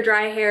wet hair,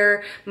 dry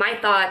hair, my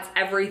thoughts,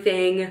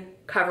 everything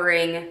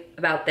covering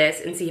about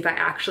this, and see if I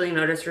actually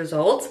notice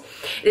results.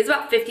 It is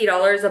about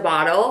 $50 a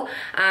bottle,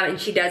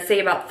 and she does say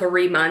about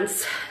 3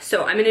 months.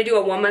 So I'm gonna do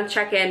a 1 month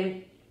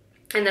check-in,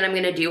 and then I'm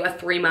gonna do a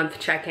 3 month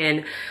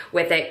check-in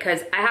with it,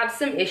 because I have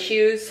some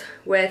issues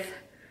with,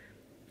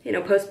 you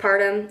know,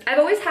 postpartum. I've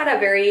always had a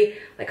very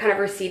like kind of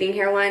receding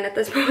hairline at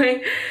this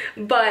point,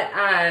 but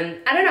I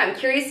don't know, I'm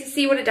curious to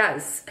see what it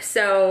does.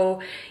 So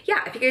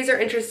yeah, if you guys are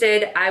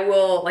interested, I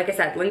will, like I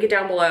said, link it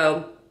down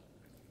below.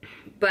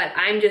 But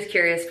I'm just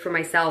curious for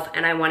myself,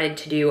 and I wanted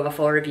to do a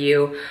full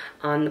review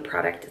on the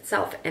product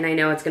itself. And I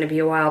know it's gonna be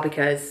a while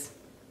because,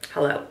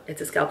 hello,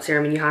 it's a scalp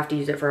serum and you have to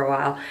use it for a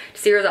while to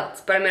see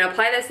results. But I'm gonna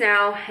apply this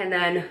now and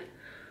then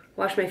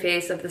wash my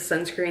face of the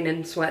sunscreen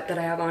and sweat that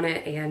I have on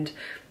it and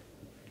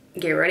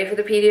get ready for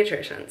the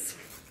pediatricians.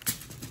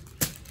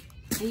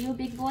 Are you a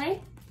big boy?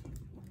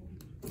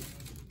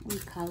 Are you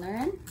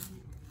coloring?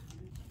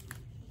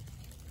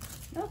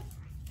 No.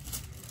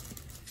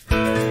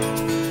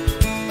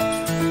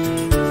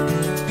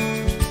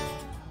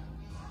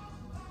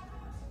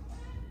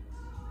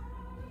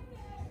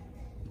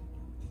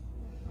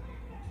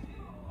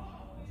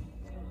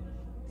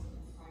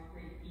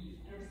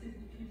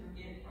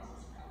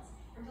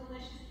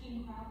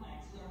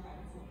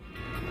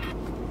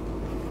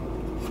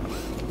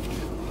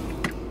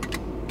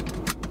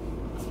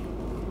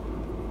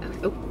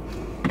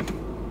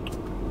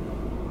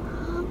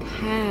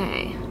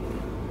 Okay.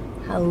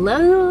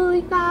 Hello,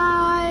 you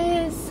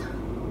guys.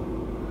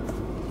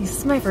 This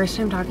is my first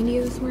time talking to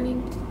you this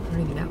morning. I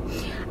don't even know.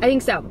 I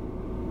think so.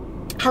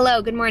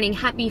 Hello, good morning,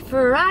 happy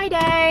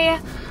Friday.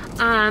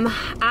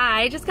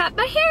 I just got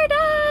my hair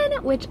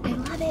done, which I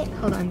love it.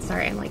 Hold on,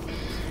 sorry, I'm like,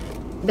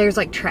 there's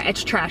like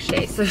it's trash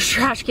day, so there's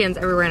trash cans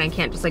everywhere and I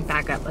can't just like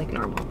back up like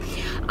normal.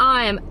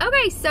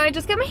 Okay, so I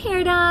just got my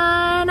hair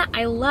done.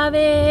 I love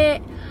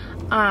it.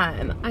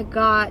 I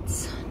got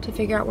to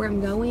figure out where I'm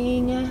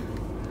going,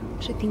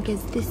 which I think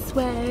is this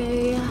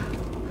way.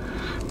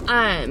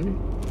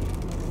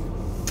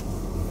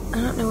 I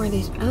don't know where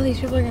these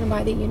people are gonna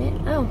buy the unit.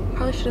 Oh,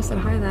 probably should have said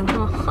hi then,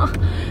 huh?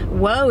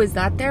 Whoa, is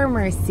that their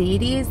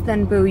Mercedes?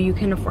 Then boo, you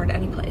can afford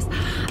any place.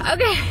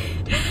 Okay,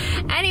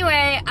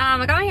 anyway,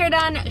 I got my hair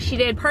done. She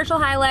did partial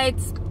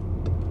highlights,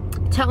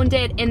 toned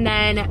it, and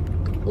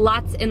then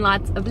lots and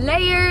lots of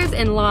layers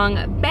and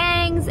long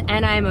bangs,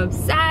 and I'm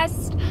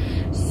obsessed.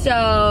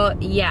 So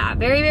yeah,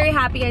 very, very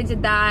happy I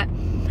did that.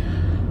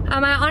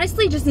 I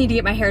honestly just need to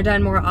get my hair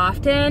done more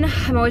often.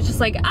 I'm always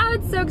just like, oh,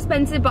 it's so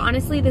expensive, but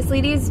honestly, this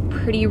lady is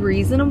pretty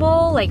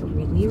reasonable, like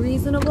really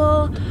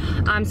reasonable.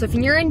 So if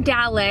you're in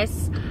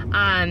Dallas,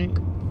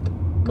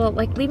 well,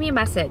 like leave me a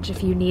message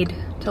if you need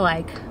to,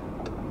 like,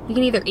 you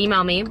can either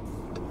email me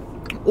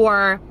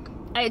or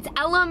it's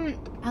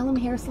Ellum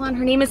Hair Salon.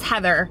 Her name is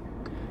Heather.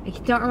 I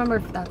don't remember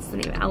if that's the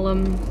name,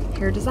 Ellum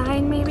Hair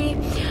Design maybe.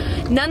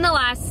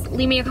 Nonetheless,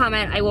 leave me a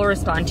comment. I will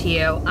respond to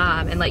you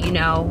and let you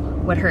know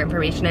what her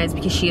information is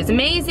because she is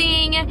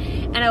amazing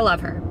and I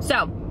love her.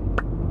 So,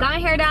 got my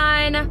hair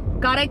done,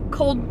 got a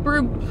cold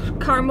brew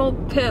caramel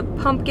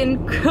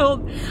pumpkin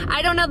cold.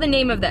 I don't know the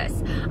name of this.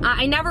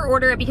 I never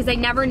order it because I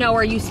never know,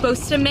 are you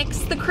supposed to mix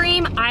the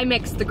cream? I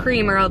mix the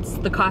cream or else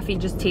the coffee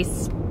just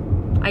tastes,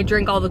 I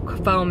drink all the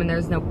foam and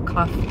there's no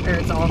coffee, or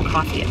it's all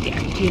coffee at the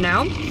end, you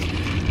know?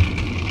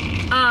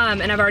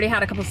 And I've already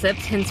had a couple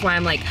sips, hence why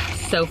I'm like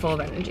so full of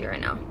energy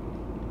right now.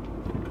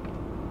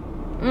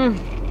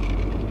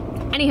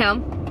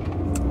 Anyhow,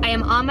 I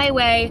am on my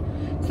way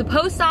to the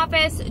post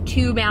office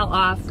to mail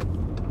off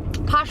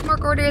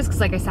Poshmark orders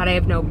because like I said, I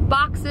have no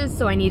boxes,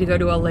 so I need to go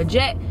to a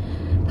legit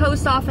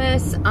post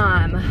office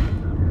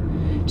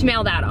to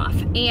mail that off.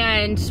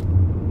 And,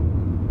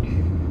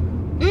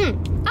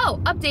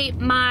 oh, update,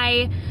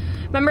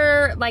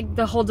 remember like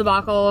the whole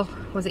debacle,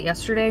 was it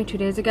yesterday, 2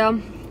 days ago,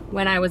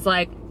 when I was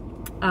like,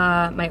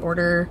 my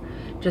order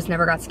just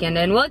never got scanned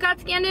in. Well, it got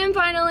scanned in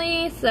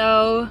finally,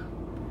 so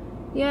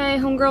yay,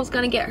 homegirl's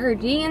gonna get her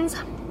jeans.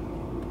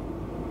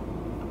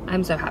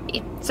 I'm so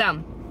happy.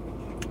 So,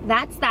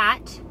 that's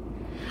that.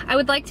 I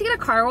would like to get a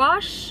car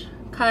wash,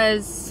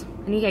 cause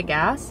I need to get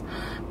gas,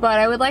 but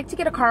I would like to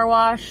get a car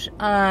wash,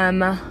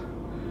 cause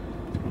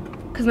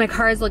my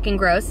car is looking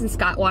gross, and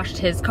Scott washed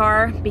his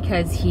car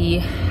because he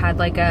had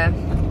like a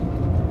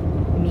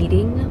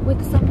meeting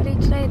with somebody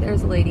today.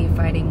 There's a lady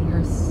fighting her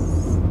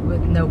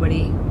with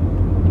nobody.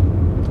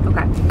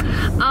 Okay.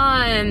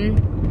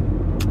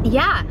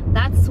 Yeah,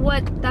 that's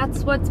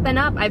what's been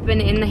up. I've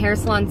been in the hair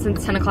salon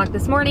since 10 o'clock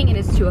this morning and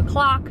it's 2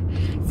 o'clock,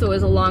 so it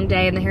was a long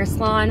day in the hair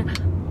salon,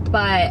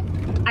 but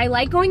I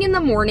like going in the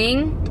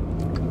morning.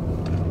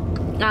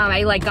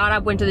 I like got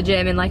up, went to the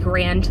gym, and like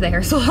ran to the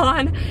hair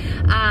salon.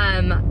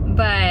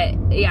 But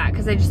yeah,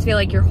 because I just feel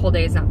like your whole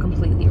day is not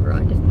completely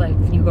ruined if like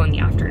you go in the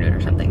afternoon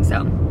or something.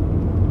 So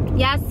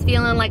yes,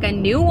 feeling like a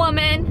new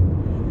woman.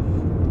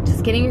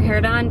 Just getting your hair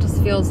done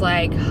just feels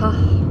like,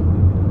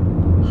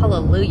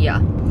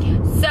 hallelujah.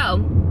 So,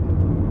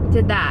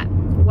 did that.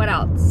 What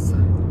else?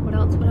 What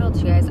else,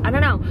 you guys? I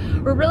don't know.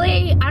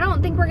 I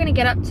don't think we're gonna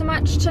get up too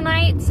much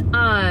tonight.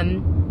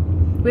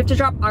 We have to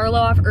drop Arlo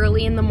off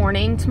early in the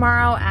morning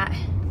tomorrow at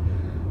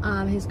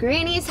his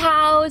granny's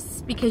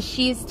house because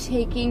she's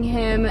taking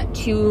him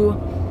to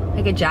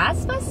like a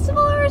jazz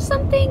festival or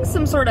something,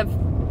 some sort of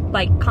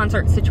like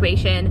concert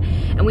situation,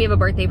 and we have a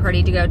birthday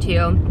party to go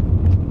to.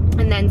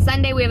 And then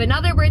Sunday we have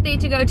another birthday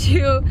to go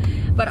to,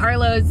 but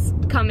Arlo's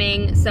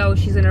coming, so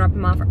she's gonna drop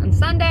him off on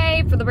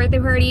Sunday for the birthday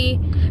party.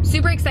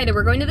 Super excited.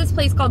 We're going to this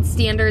place called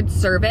Standard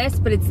Service,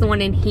 but it's the one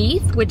in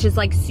Heath, which is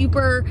like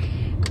super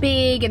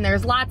big and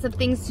there's lots of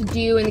things to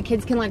do and the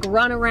kids can like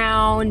run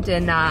around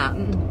and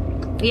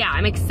yeah,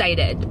 I'm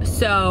excited.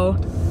 So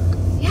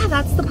yeah,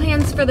 that's the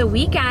plans for the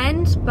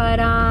weekend, but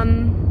I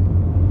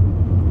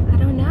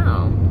don't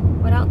know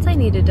what else I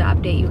needed to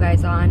update you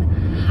guys on.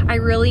 I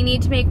really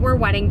need to make more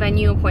wedding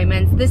venue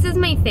appointments. This is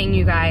my thing,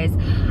 you guys.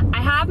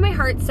 I have my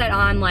heart set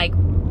on like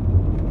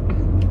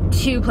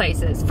 2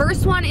 places.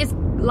 First one is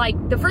like,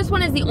 the first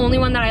one is the only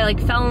one that I like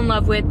fell in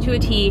love with to a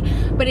T,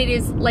 but it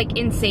is like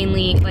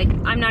insanely, like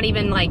I'm not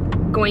even like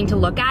going to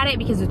look at it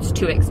because it's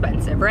too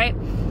expensive, right?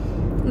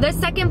 The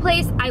second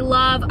place I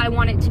love, I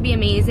want it to be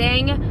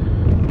amazing,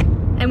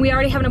 and we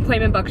already have an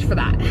appointment booked for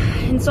that.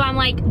 And so I'm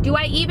like, do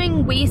I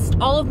even waste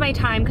all of my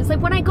time? Because like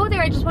when I go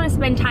there, I just want to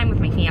spend time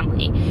with my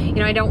family. You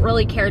know, I don't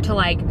really care to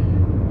like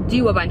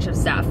do a bunch of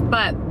stuff.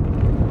 But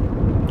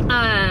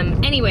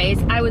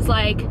anyways, I was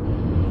like,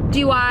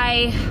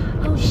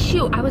 oh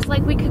shoot, I was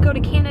like, we could go to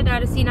Canada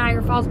to see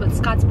Niagara Falls, but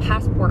Scott's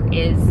passport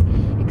is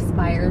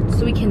expired,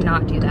 so we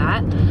cannot do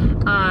that.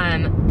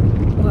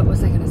 What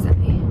was I gonna say?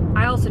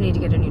 I also need to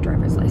get a new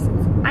driver's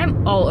license.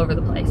 I'm all over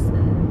the place.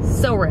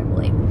 So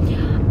rambly.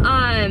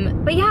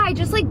 But yeah, I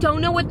just like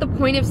don't know what the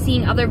point of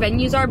seeing other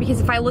venues are, because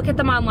if I look at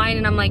them online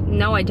and I'm like,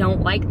 no, I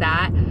don't like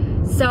that.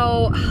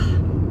 So,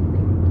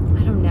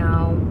 I don't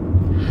know.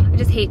 I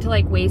just hate to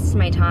like waste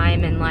my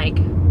time and like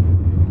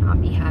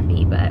not be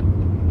happy, but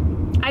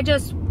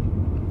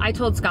I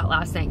told Scott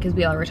last night, because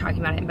we all were talking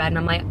about it in bed, and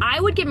I'm like,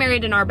 I would get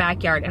married in our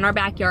backyard, and our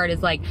backyard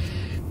is like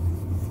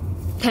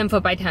 10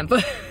 foot by 10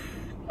 foot.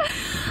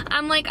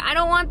 I'm like, I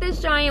don't want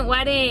this giant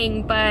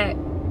wedding, but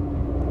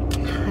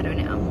I don't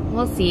know.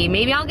 We'll see.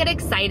 Maybe I'll get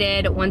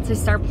excited once I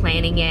start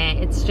planning it.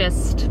 It's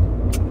just,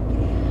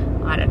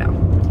 I don't know.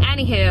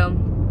 Anywho,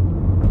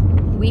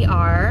 we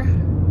are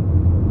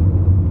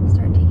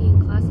start taking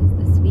classes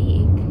this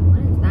week.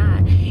 What is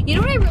that? You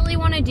know what I really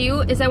want to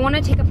do is I want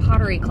to take a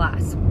pottery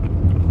class.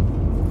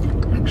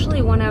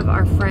 Actually, one of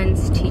our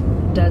friends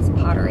does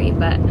pottery,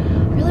 but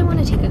I really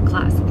want to take a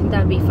class. I think that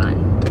would be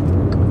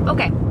fun.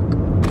 Okay,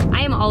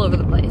 I am all over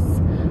the place.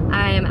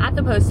 I am at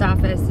the post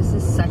office. This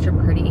is such a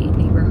pretty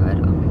neighborhood.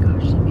 Oh my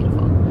gosh, so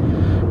beautiful.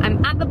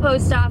 I'm at the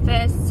post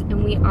office,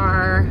 and we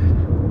are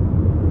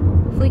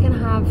hopefully gonna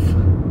have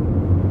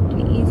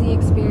an easy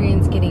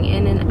experience getting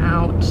in and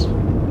out. Is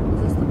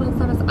this the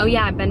post office? Oh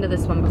yeah, I've been to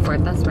this one before.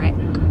 That's right.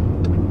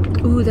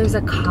 Ooh, there's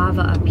a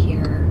kava up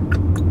here.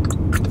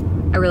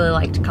 I really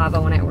liked kava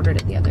when I ordered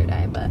it the other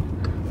day, but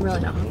I'm really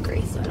not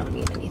hungry, so I don't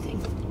need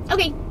anything.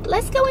 Okay,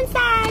 let's go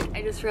inside.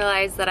 I just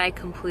realized that I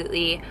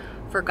completely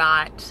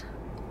forgot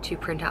to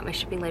print out my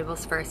shipping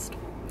labels first.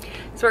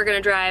 So we're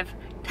gonna drive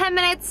 10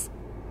 minutes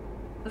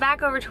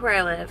back over to where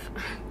I live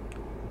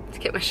to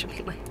get my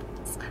shipping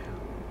labels.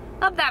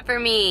 Love that for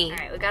me. All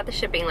right, we got the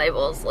shipping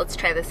labels. Let's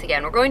try this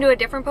again. We're going to a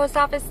different post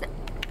office.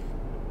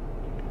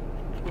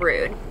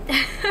 Rude.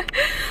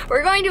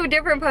 We're going to a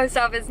different post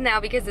office now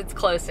because it's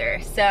closer.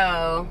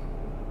 So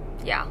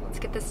yeah, let's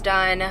get this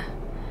done.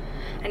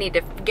 I need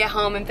to get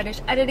home and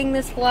finish editing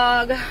this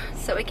vlog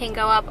so it can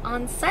go up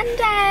on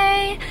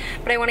Sunday.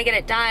 But I want to get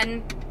it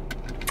done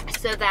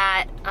so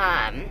that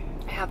I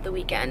have the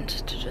weekend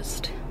to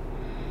just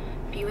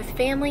be with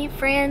family,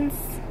 friends,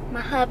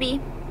 my hubby.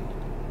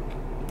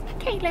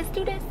 Okay, let's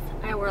do this.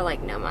 I wore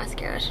like no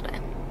mascara today.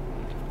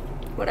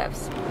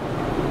 Whatevs.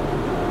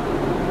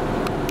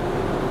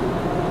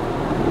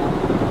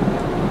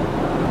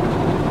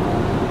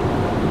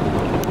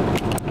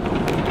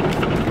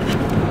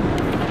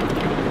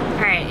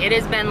 It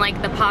has been like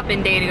the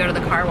pop-in day to go to the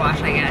car wash,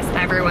 I guess.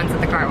 Everyone's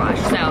at the car wash,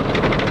 so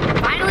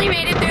finally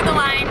made it through the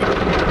line.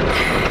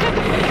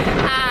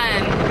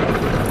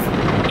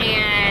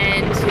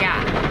 And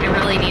yeah, I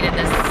really needed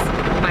this.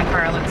 My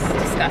car looks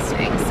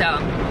disgusting, so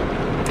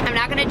I'm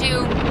not gonna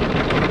do.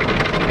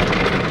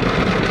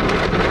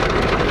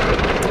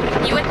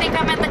 You would think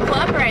I'm at the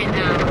club right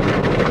now.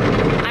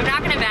 I'm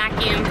not gonna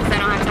vacuum because I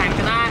don't have time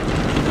for that.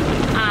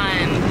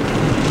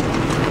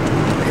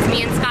 Because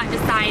me and Scott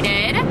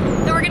decided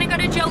that we're gonna go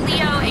to Joe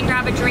Leo and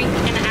grab a drink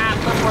and a app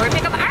before we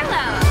pick up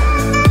Arlo.